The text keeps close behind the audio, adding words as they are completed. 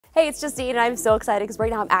Hey, it's Justine, and I'm so excited because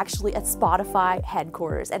right now I'm actually at Spotify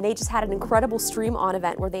headquarters, and they just had an incredible Stream On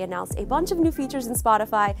event where they announced a bunch of new features in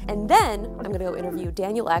Spotify, and then I'm gonna go interview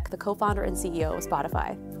Daniel Ek, the co-founder and CEO of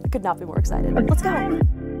Spotify. I could not be more excited. Let's go.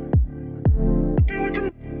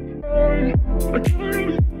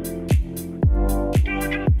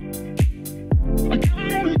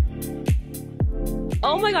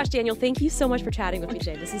 Oh my gosh, Daniel, thank you so much for chatting with me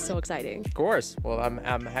today. This is so exciting. Of course. Well,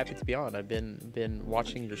 I'm happy to be on. I've been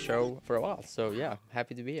watching your show for a while. So yeah,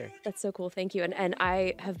 happy to be here. That's so cool. Thank you. And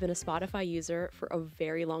I have been a Spotify user for a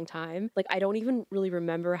very long time. Like, I don't even really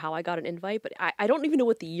remember how I got an invite, but I don't even know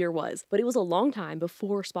what the year was. But it was a long time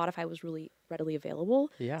before Spotify was really readily available.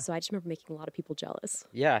 Yeah. So I just remember making a lot of people jealous.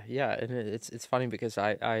 Yeah. And it's funny because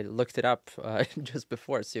I looked it up just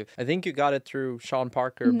before. So I think you got it through Sean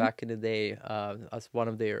Parker back in the day, as one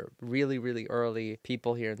of their really, really early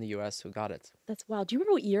people here in the US who got it. That's wild. Do you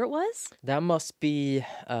remember what year it was? That must be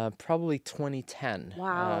probably 2010.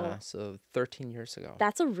 Wow. So 13 years ago.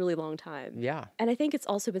 That's a really long time. Yeah. And I think it's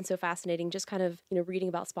also been so fascinating just kind of, reading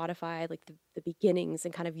about Spotify, like the beginnings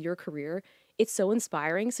and kind of your career. It's so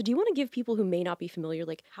inspiring. So do you want to give people who may not be familiar,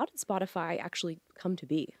 like, how did Spotify actually come to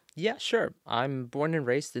be? Yeah, sure. I'm born and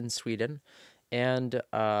raised in Sweden. And,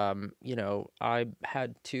 I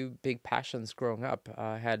had two big passions growing up.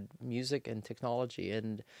 I had music and technology.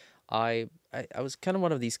 And I was kind of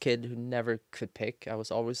one of these kids who never could pick. I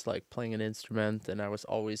was always like playing an instrument, and I was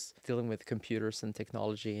always dealing with computers and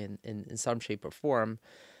technology in some shape or form.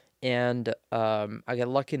 And I got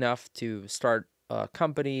lucky enough to start a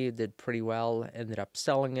company, did pretty well, ended up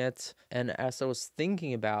selling it. And as I was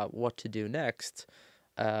thinking about what to do next,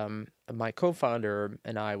 my co-founder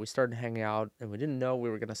and we started hanging out, and we didn't know we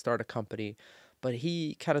were going to start a company, but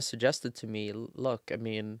he kind of suggested to me, look, I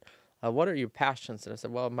mean, what are your passions? And I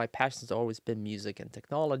said, well, my passion's always been music and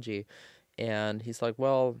technology. And he's like,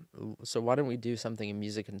 well, so why don't we do something in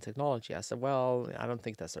music and technology? I said, well, I don't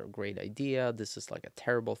think that's a great idea. This is like a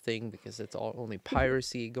terrible thing because it's only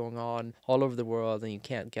piracy going on all over the world, and you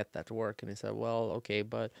can't get that to work. And he said, well, okay,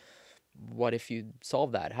 but what if you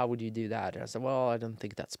solve that? How would you do that? And I said, well, I don't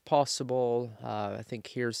think that's possible. I think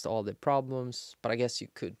here's all the problems, but I guess you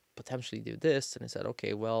could potentially do this. And I said,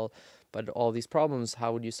 okay, well, but all these problems,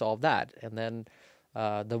 how would you solve that? And then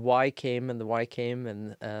the why came, and the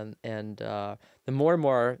more and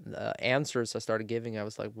more answers I started giving, I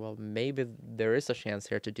was like, well, maybe there is a chance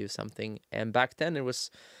here to do something. And back then it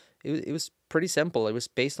was pretty simple. It was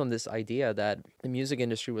based on this idea that the music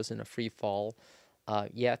industry was in a free fall.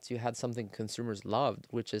 Yet you had something consumers loved,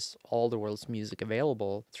 which is all the world's music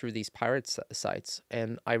available through these pirate sites.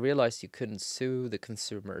 And I realized you couldn't sue the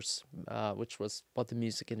consumers, which was what the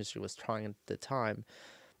music industry was trying at the time.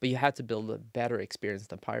 But you had to build a better experience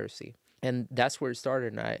than piracy. And that's where it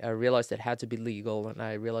started. And I realized it had to be legal, and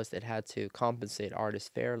I realized it had to compensate artists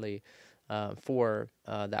fairly for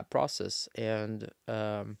that process. And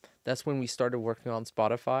that's when we started working on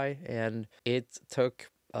Spotify. And it took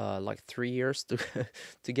like 3 years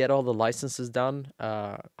to get all the licenses done.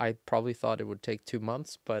 I probably thought it would take 2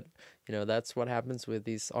 months, but that's what happens with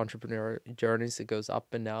these entrepreneur journeys. It goes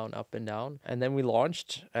up and down, up and down. And then we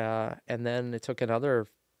launched, and then it took another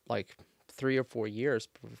like 3 or 4 years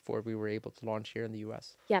before we were able to launch here in the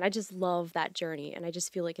US. Yeah, and I just love that journey, and I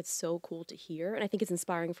just feel like it's so cool to hear, and I think it's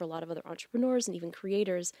inspiring for a lot of other entrepreneurs and even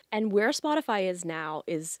creators. And where Spotify is now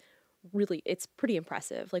is really, it's pretty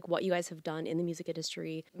impressive, like what you guys have done in the music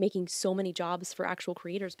industry, making so many jobs for actual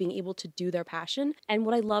creators, being able to do their passion. And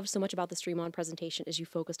what I love so much about the Stream On presentation is you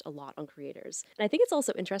focused a lot on creators. And I think it's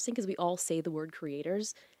also interesting because we all say the word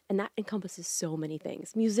creators, and that encompasses so many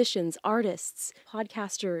things: musicians, artists,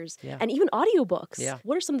 podcasters, and even audiobooks. Yeah.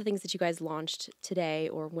 What are some of the things that you guys launched today,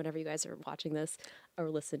 or whenever you guys are watching this or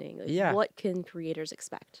listening? Like, what can creators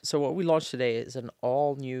expect? So what we launched today is an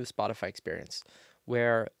all new Spotify experience,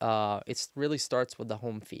 where it really starts with the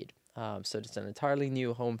home feed. So it's an entirely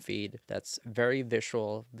new home feed that's very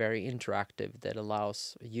visual, very interactive, that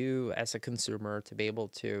allows you as a consumer to be able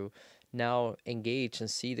to now engage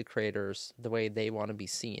and see the creators the way they want to be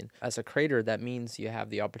seen. As a creator, that means you have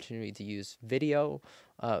the opportunity to use video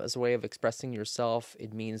as a way of expressing yourself.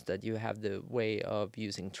 It means that you have the way of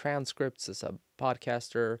using transcripts as a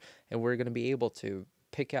podcaster, and we're going to be able to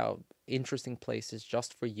pick out interesting places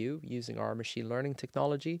just for you using our machine learning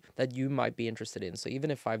technology that you might be interested in. So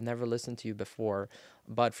even if I've never listened to you before,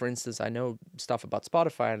 but for instance, I know stuff about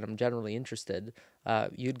Spotify and I'm generally interested,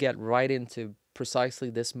 you'd get right into precisely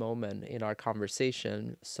this moment in our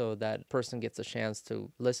conversation, so that person gets a chance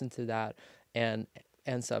to listen to that and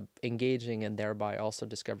ends up engaging and thereby also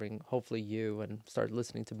discovering hopefully you and start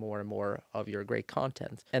listening to more and more of your great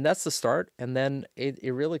content. And that's the start. And then it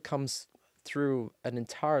really comes through an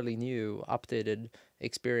entirely new, updated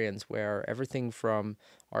experience where everything from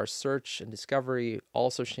our search and discovery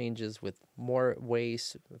also changes with more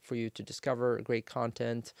ways for you to discover great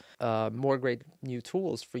content, more great new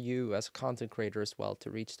tools for you as a content creator as well to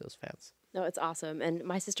reach those fans. No, it's awesome. And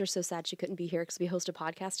my sister's so sad she couldn't be here because we host a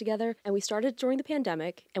podcast together. And we started during the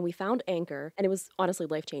pandemic and we found Anchor. And it was honestly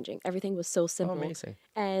life changing. Everything was so Oh, simple. amazing.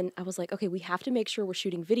 And I was like, okay, we have to make sure we're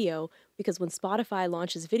shooting video because when Spotify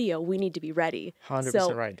launches video, we need to be ready. 100%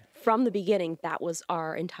 So right. from the beginning, that was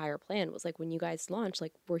our entire plan was like, when you guys launch,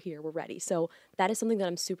 like, we're here, we're ready. So that is something that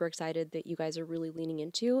I'm super excited that you guys are really leaning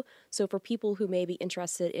into. So for people who may be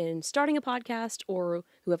interested in starting a podcast or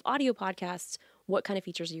who have audio podcasts, what kind of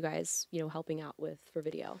features are you guys, helping out with for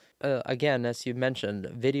video? Again, as you mentioned,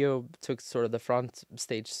 video took sort of the front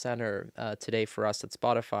stage center today for us at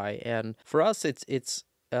Spotify, and for us, it's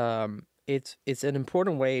an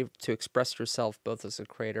important way to express yourself both as a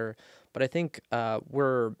creator, but I think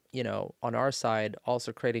we're on our side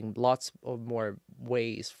also creating lots of more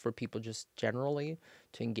ways for people just generally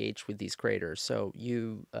to engage with these creators. So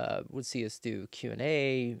you would see us do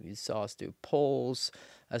Q&A, you saw us do polls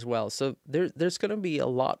as well. So there's going to be a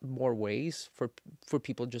lot more ways for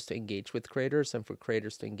people just to engage with creators and for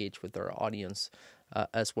creators to engage with their audience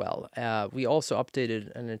as well. We also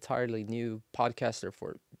updated an entirely new podcaster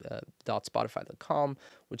for .spotify.com,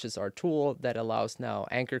 which is our tool that allows now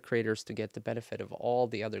Anchor creators to get the benefit of all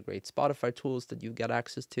the other great Spotify tools that you get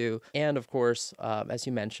access to. And of course, as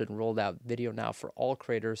you mentioned, rolled out video now for all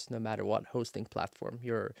creators, no matter what hosting platform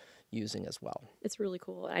you're using as well. It's really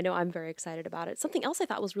cool. I know I'm very excited about it. Something else I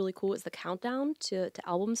thought was really cool is the countdown to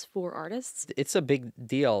albums for artists. It's a big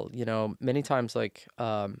deal, many times like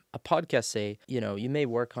a podcast, say, you may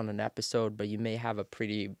work on an episode, but you may have a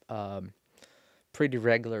pretty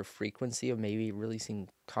regular frequency of maybe releasing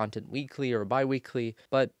content weekly or bi-weekly,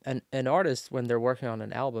 but an artist, when they're working on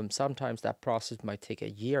an album, sometimes that process might take a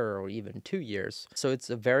year or even 2 years. So it's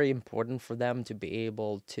very important for them to be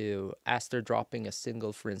able to, as they're dropping a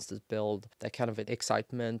single, for instance, build that kind of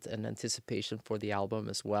excitement and anticipation for the album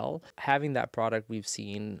as well. Having that product, we've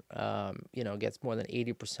seen gets more than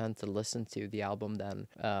 80% to listen to the album than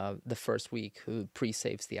the first week who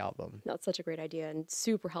pre-saves the album. That's such a great idea and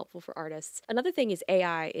super helpful for artists. Another thing is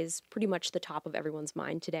AI is pretty much the top of everyone's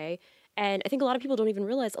mind today. And I think a lot of people don't even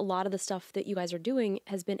realize a lot of the stuff that you guys are doing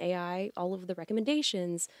has been AI, all of the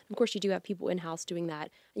recommendations. Of course, you do have people in-house doing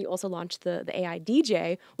that. And you also launched the AI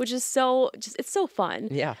DJ, which is it's so fun.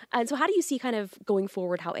 Yeah. And so how do you see kind of going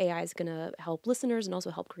forward how AI is going to help listeners and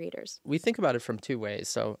also help creators? We think about it from two ways.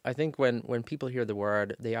 So I think when people hear the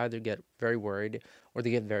word, they either get very worried or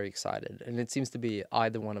they get very excited. And it seems to be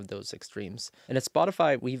either one of those extremes. And at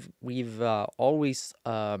Spotify, we've always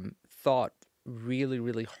thought really,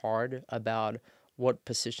 really hard about what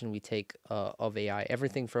position we take of AI.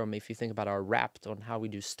 Everything from, if you think about our Wrapped on how we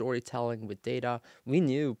do storytelling with data, we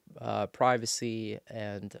knew privacy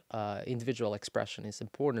and individual expression is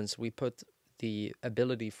important. So we put the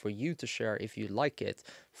ability for you to share if you like it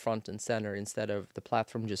front and center instead of the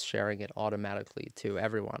platform just sharing it automatically to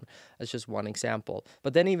everyone. That's just one example.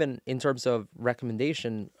 But then even in terms of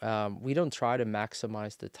recommendation, we don't try to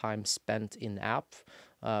maximize the time spent in app.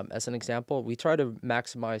 As an example, we try to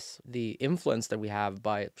maximize the influence that we have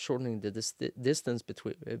by shortening the distance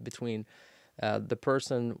between the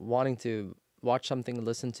person wanting to watch something,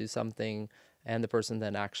 listen to something, and the person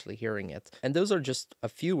then actually hearing it. And those are just a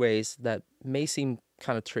few ways that may seem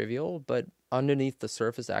kind of trivial, but underneath the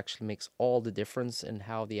surface actually makes all the difference in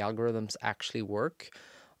how the algorithms actually work.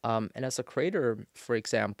 And as a creator, for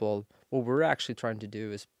example, what we're actually trying to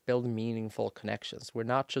do is build meaningful connections. We're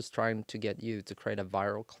not just trying to get you to create a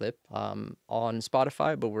viral clip on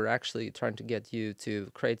Spotify, but we're actually trying to get you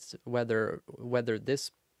to create whether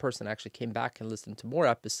this person actually came back and listened to more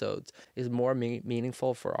episodes is more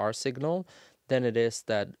meaningful for our signal than it is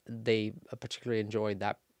that they particularly enjoyed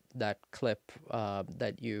that clip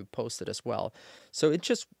that you posted as well. So it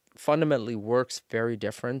just fundamentally works very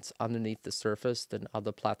different underneath the surface than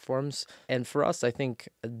other platforms. And for us, I think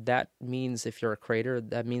that means if you're a creator,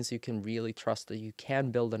 that means you can really trust that you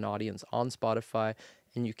can build an audience on Spotify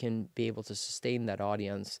and you can be able to sustain that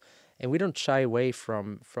audience. And we don't shy away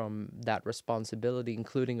from that responsibility,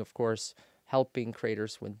 including, of course, helping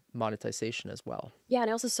creators with monetization as well. Yeah, and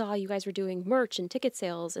I also saw you guys were doing merch and ticket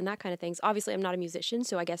sales and that kind of things. Obviously, I'm not a musician,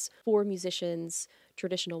 so I guess for musicians,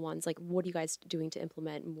 traditional ones, like what are you guys doing to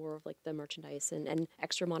implement more of like the merchandise and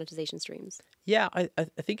extra monetization streams? Yeah, I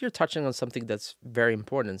think you're touching on something that's very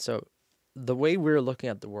important. So the way we're looking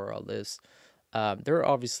at the world is there are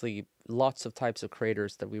obviously lots of types of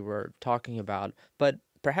creators that we were talking about, but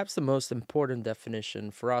perhaps the most important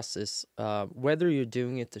definition for us is whether you're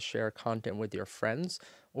doing it to share content with your friends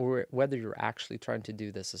or whether you're actually trying to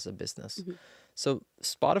do this as a business. Mhm. So,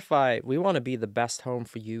 Spotify, we want to be the best home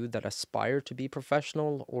for you that aspire to be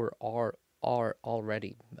professional or are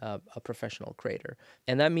already a professional creator.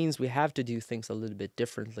 And that means we have to do things a little bit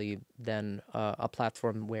differently than a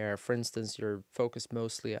platform where, for instance, you're focused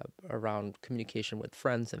mostly around communication with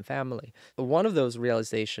friends and family. One of those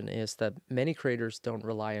realization is that many creators don't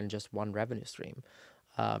rely on just one revenue stream.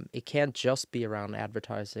 It can't just be around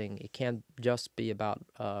advertising. It can't just be about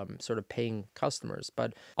sort of paying customers,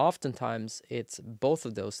 but oftentimes it's both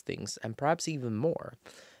of those things and perhaps even more.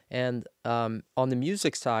 And on the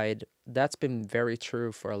music side, that's been very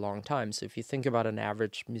true for a long time. So if you think about an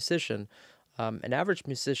average musician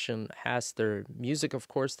has their music, of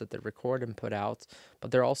course, that they record and put out,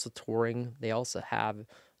 but they're also touring. They also have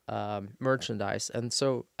merchandise. And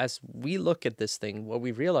so as we look at this thing, what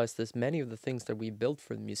we realize is many of the things that we build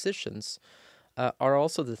for the musicians are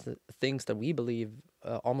also the things that we believe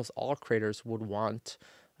almost all creators would want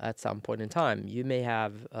at some point in time. You may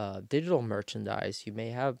have digital merchandise, you may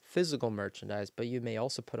have physical merchandise, but you may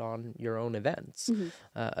also put on your own events Mhm.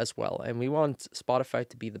 as well. And we want Spotify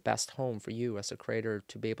to be the best home for you as a creator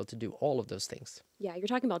to be able to do all of those things. Yeah, you're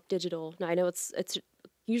talking about digital. Now I know it's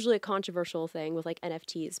usually a controversial thing with like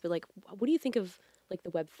NFTs, but like what do you think of like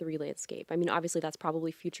the Web3 landscape? I mean, obviously that's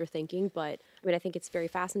probably future thinking, but I mean, I think it's very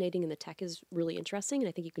fascinating and the tech is really interesting and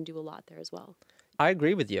I think you can do a lot there as well. I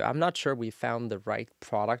agree with you. I'm not sure we found the right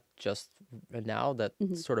product just now that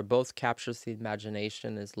Hmm. sort of both captures the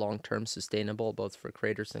imagination, is long term sustainable both for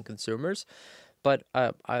creators and consumers. But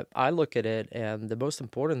I look at it, and the most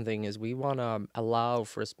important thing is we want to allow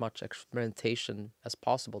for as much experimentation as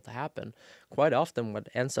possible to happen. Quite often, what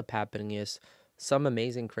ends up happening is some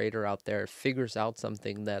amazing creator out there figures out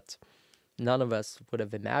something that none of us would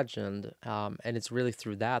have imagined. And it's really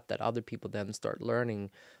through that other people then start learning.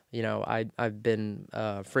 I've been,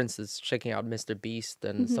 for instance, checking out Mr. Beast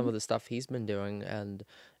and some Hmm. of the stuff he's been doing, and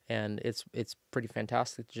it's pretty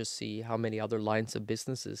fantastic to just see how many other lines of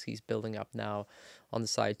businesses he's building up now on the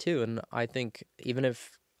side too. And I think even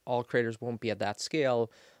if all creators won't be at that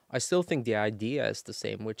scale, I still think the idea is the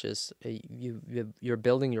same, which is you're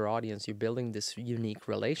building your audience, you're building this unique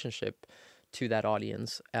relationship to that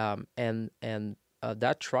audience, and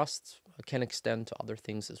that trust can extend to other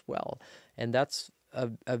things as well, and that's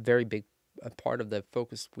a very big part of the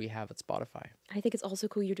focus we have at Spotify. I think it's also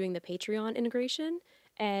cool you're doing the Patreon integration.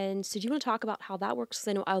 And so do you want to talk about how that works? Because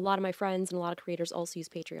I know a lot of my friends and a lot of creators also use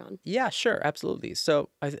Patreon. Yeah, sure, absolutely. So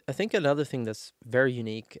I think another thing that's very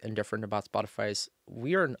unique and different about Spotify is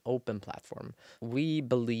we are an open platform. We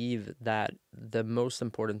believe that the most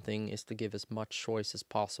important thing is to give as much choice as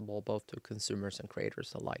possible, both to consumers and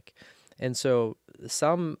creators alike. And so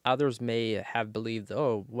some others may have believed,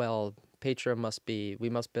 oh, well, Patreon we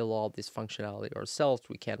must build all this functionality ourselves.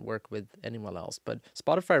 We can't work with anyone else. But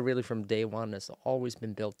Spotify really from day one has always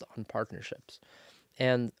been built on partnerships.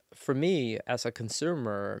 And for me, as a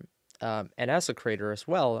consumer and as a creator as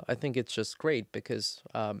well, I think it's just great because,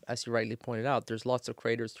 as you rightly pointed out, there's lots of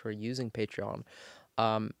creators who are using Patreon,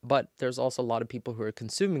 but there's also a lot of people who are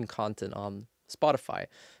consuming content on Spotify.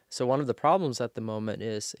 So one of the problems at the moment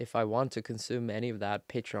is if I want to consume any of that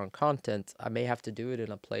Patreon content, I may have to do it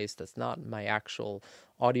in a place that's not my actual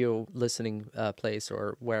audio listening place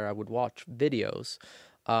or where I would watch videos.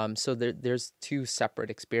 So there's two separate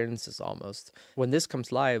experiences almost. When this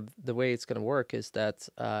comes live, the way it's going to work is that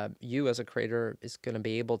you as a creator is going to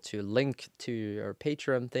be able to link to your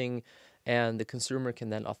Patreon thing, and the consumer can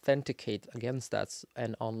then authenticate against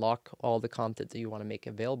and unlock all the content that you want to make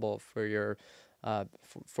available for your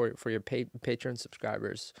Patreon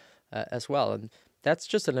subscribers as well. And that's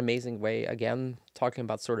just an amazing way. Again, talking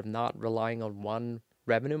about sort of not relying on one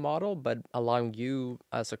revenue model, but allowing you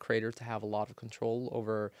as a creator to have a lot of control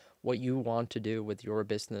over what you want to do with your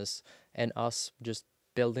business, and us just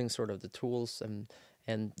building sort of the tools and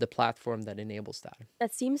the platform that enables that.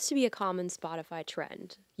 That seems to be a common Spotify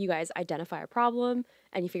trend. You guys identify a problem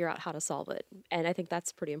and you figure out how to solve it. And I think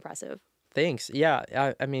that's pretty impressive. Thanks.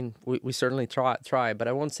 Yeah, I mean, we certainly try, but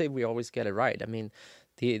I won't say we always get it right. I mean,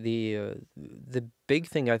 the big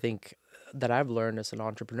thing I think that I've learned as an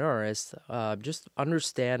entrepreneur is just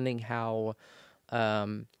understanding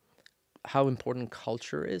um, how important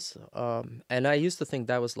culture is. And I used to think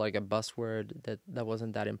that was like a buzzword that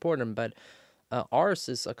wasn't that important, but ours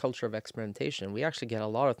is a culture of experimentation. We actually get a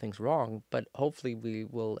lot of things wrong, but hopefully we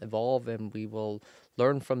will evolve and we will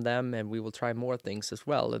learn from them and we will try more things as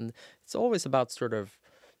well. And it's always about sort of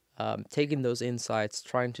taking those insights,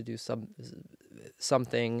 trying to do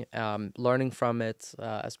something, learning from it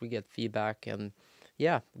as we get feedback, and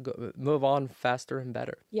yeah, move on faster and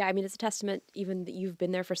better. Yeah, I mean, it's a testament even that you've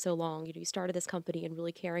been there for so long. You started this company and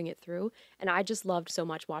really carrying it through. And I just loved so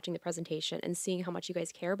much watching the presentation and seeing how much you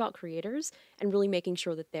guys care about creators and really making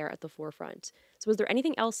sure that they're at the forefront. So was there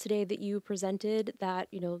anything else today that you presented that,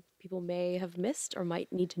 people may have missed or might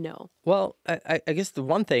need to know? Well, I guess the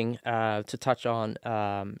one thing to touch on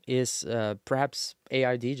is perhaps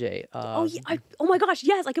AI DJ. Oh yeah, oh my gosh,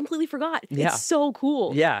 yes, I completely forgot. It's Yeah, so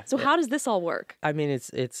cool. yeah. So how does this all work? I mean,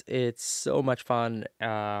 it's so much fun,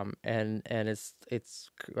 and it's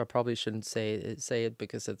I probably shouldn't say it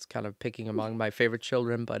because it's kind of picking among my favorite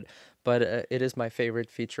children, but it is my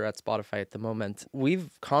favorite feature at Spotify at the moment. We've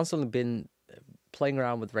constantly been playing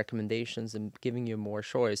around with recommendations and giving you more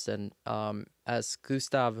choice. And as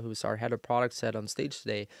Gustav, who's our head of product, said on stage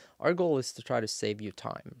today, our goal is to try to save you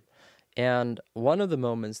time. And one of the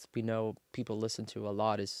moments that we know people listen to a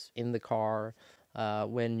lot is in the car,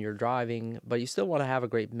 when you're driving, but you still want to have a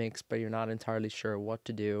great mix, but you're not entirely sure what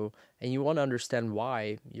to do. And you want to understand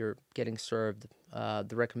why you're getting served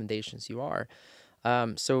the recommendations you are.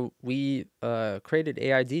 So we created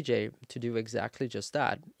AI DJ to do exactly just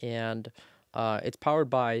that. And it's powered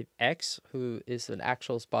by X, who is an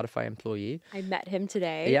actual Spotify employee. I met him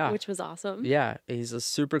today, Yeah. which was awesome. Yeah, he's a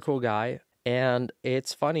super cool guy. And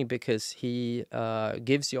it's funny because he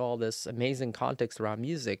gives you all this amazing context around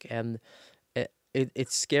music, and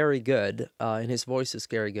it's scary good, and his voice is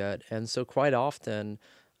scary good. And so quite often,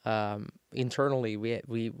 internally,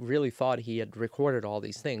 we really thought he had recorded all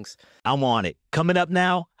these things. I'm on it. Coming up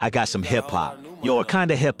now, I got some hip hop. Your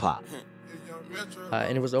kind of hip hop.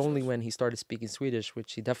 And it was only when he started speaking Swedish,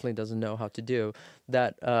 which he definitely doesn't know how to do,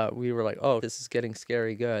 that we were like, oh, this is getting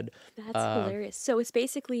scary good. That's hilarious. So it's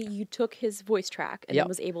basically you took his voice track and Yep. then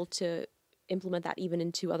was able to implement that even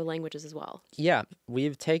into other languages as well. Yeah,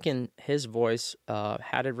 we've taken his voice,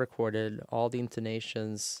 had it recorded, all the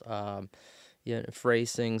intonations,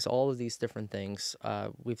 phrasings, all of these different things.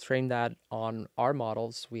 We've trained that on our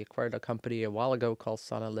models. We acquired a company a while ago called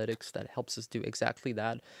Sonalytics that helps us do exactly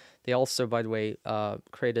that. They also, by the way,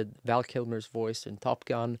 created Val Kilmer's voice in Top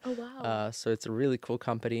Gun. Oh, wow. So it's a really cool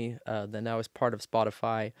company that now is part of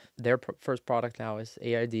Spotify. Their first product now is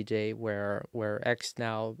AI DJ, where X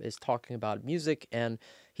now is talking about music, and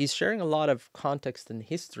he's sharing a lot of context and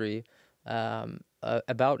history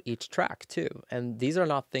about each track too. And these are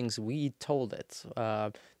not things we told it.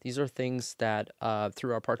 These are things that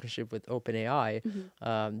through our partnership with OpenAI,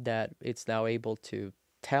 that it's now able to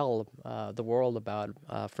tell the world about,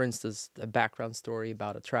 for instance, a background story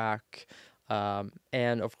about a track,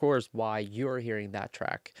 and of course why you're hearing that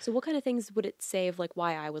track. So what kind of things would it say of like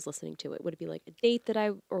why I was listening to it? Would it be like a date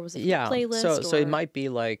or was it from Yeah, a playlist? so it might be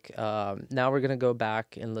like, now we're gonna go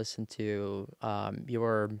back and listen to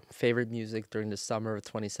your favorite music during the summer of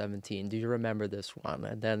 2017. Do you remember this one?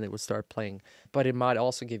 And then it would start playing. But it might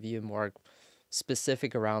also give you more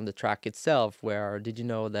specific around the track itself, where did you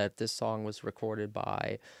know that this song was recorded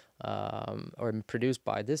by or produced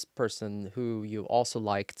by this person who you also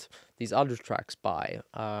liked these other tracks by.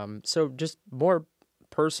 So just more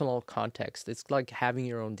personal context. It's like having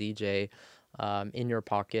your own DJ in your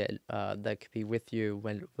pocket that could be with you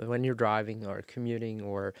when you're driving or commuting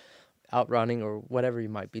or out running or whatever you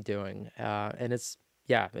might be doing. And it's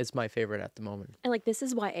my favorite at the moment. And like this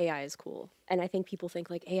is why AI is cool. And I think people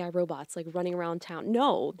think like AI robots like running around town.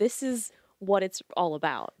 No, this is what it's all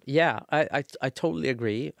about. Yeah, I totally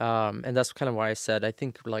agree. And that's kind of why I said I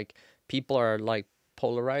think like people are like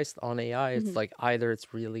polarized on AI. It's like either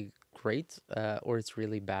it's really great or it's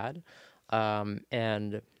really bad.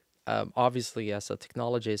 And obviously, as a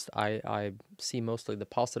technologist, I see mostly the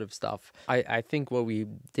positive stuff. I think what we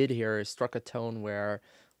did here is struck a tone where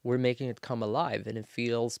we're making it come alive and it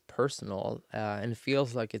feels personal and it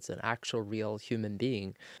feels like it's an actual real human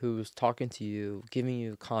being who's talking to you, giving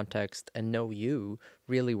you context and know you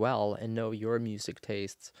really well and know your music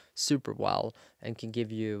tastes super well and can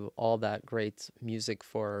give you all that great music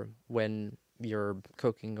for when you're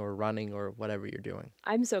cooking or running or whatever you're doing.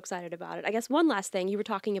 I'm so excited about it. I guess one last thing, you were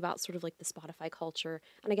talking about sort of like the Spotify culture.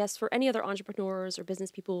 And I guess for any other entrepreneurs or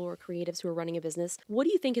business people or creatives who are running a business, what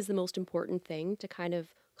do you think is the most important thing to kind of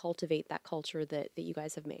cultivate that culture that you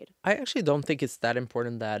guys have made? I actually don't think it's that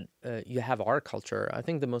important that you have our culture. I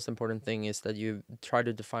think the most important thing is that you try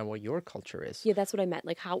to define what your culture is. Yeah, that's what I meant.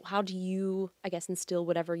 Like how do you, I guess, instill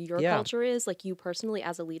whatever your Yeah. culture is, like you personally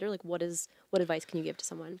as a leader, like what advice can you give to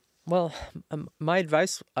someone? Well, my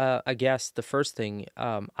advice, I guess, the first thing,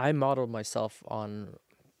 I modeled myself on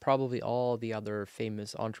probably all the other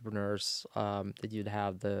famous entrepreneurs that you'd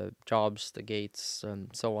have, the Jobs, the Gates, and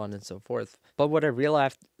so on and so forth. But what I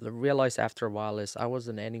realized after a while is I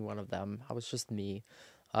wasn't any one of them. I was just me.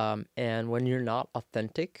 And when you're not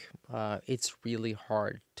authentic, it's really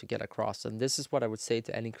hard to get across. And this is what I would say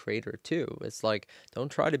to any creator too. It's like, don't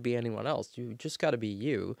try to be anyone else. You just got to be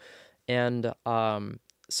you. And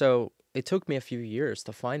so it took me a few years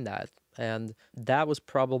to find that. And that was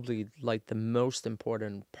probably like the most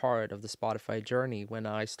important part of the Spotify journey when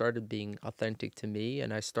I started being authentic to me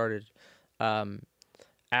and I started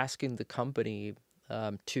asking the company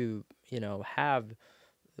to, have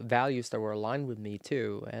values that were aligned with me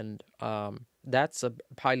too. And that's a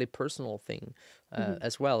highly personal thing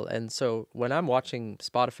as well. And so when I'm watching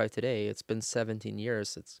Spotify today, it's been 17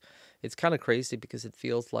 years. It's kind of crazy because it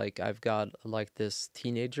feels like I've got like this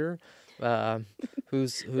teenager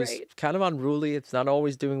who's Right. kind of unruly. It's not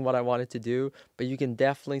always doing what I want it to do, but you can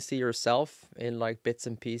definitely see yourself in like bits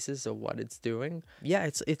and pieces of what it's doing. Yeah,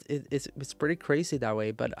 it's pretty crazy that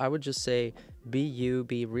way. But I would just say, be you,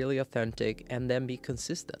 be really authentic, and then be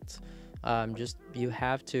consistent. Just you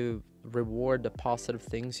have to reward the positive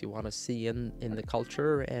things you want to see in the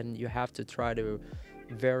culture, and you have to try to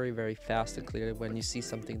very, very fast and clearly when you see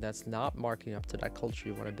something that's not marking up to that culture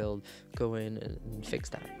you want to build, go in and fix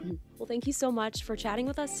that. Well, thank you so much for chatting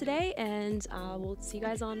with us today, and we'll see you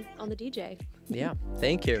guys on the DJ. Yeah,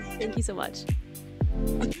 thank you. Thank you so much.